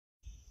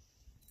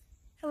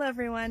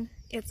everyone,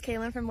 it's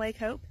Kaitlyn from Lake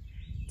Hope.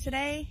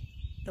 Today,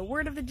 the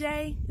word of the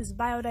day is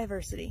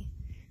biodiversity.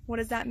 What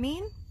does that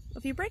mean?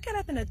 If you break it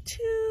up into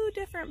two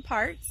different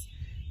parts,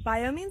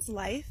 bio means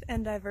life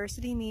and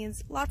diversity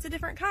means lots of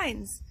different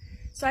kinds.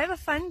 So I have a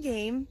fun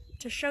game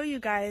to show you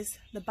guys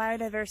the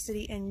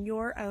biodiversity in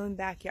your own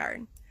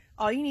backyard.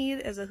 All you need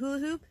is a hula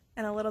hoop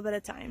and a little bit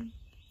of time.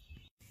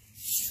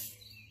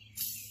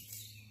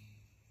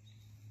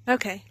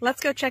 Okay, let's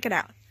go check it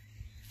out.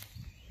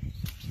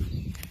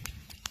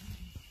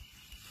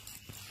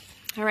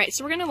 Alright,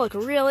 so we're going to look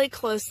really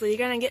closely. You're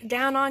going to get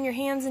down on your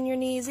hands and your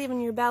knees,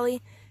 even your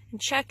belly, and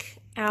check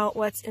out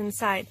what's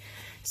inside.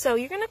 So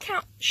you're going to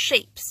count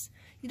shapes.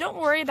 You don't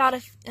worry about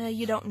if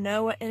you don't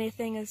know what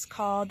anything is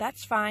called.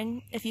 That's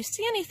fine. If you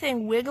see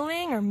anything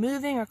wiggling or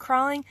moving or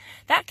crawling,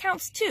 that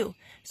counts too.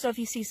 So if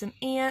you see some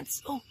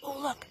ants, oh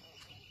look.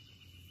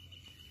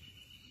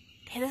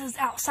 Okay, this is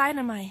outside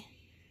of my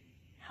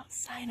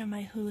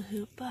hula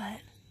hoop,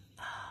 but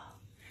oh,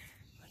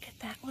 look at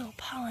that little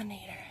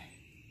pollinator.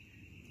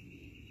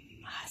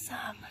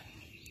 Awesome.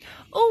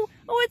 Oh,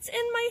 it's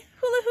in my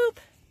hula hoop.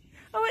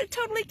 Oh, it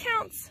totally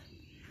counts.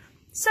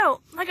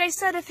 So, like I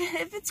said, if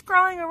it's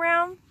crawling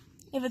around,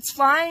 if it's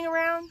flying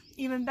around,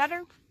 even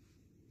better,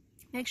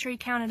 make sure you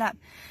count it up.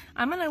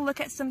 I'm going to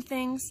look at some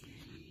things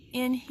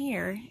in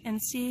here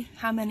and see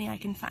how many I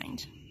can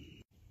find.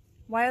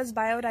 Why is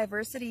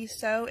biodiversity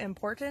so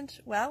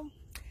important? Well,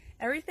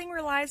 everything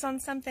relies on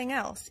something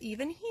else,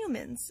 even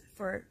humans,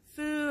 for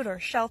food or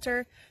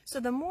shelter. So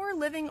the more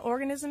living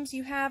organisms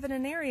you have in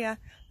an area,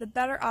 the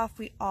better off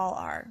we all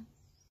are.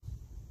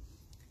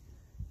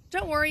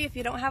 Don't worry if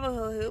you don't have a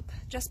hula hoop.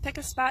 Just pick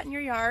a spot in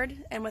your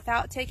yard and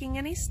without taking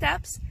any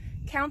steps,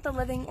 count the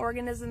living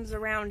organisms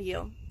around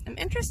you. I'm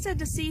interested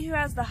to see who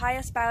has the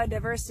highest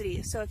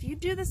biodiversity, so if you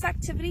do this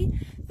activity,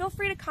 feel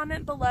free to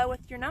comment below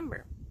with your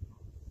number.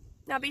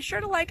 Now be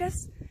sure to like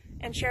us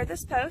and share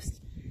this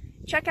post.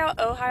 Check out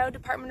Ohio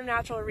Department of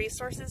Natural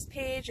Resources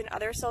page and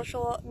other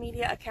social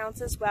media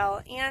accounts as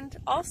well, and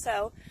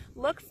also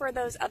look for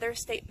those other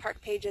state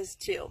park pages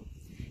too.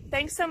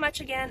 Thanks so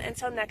much again.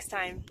 Until next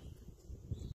time.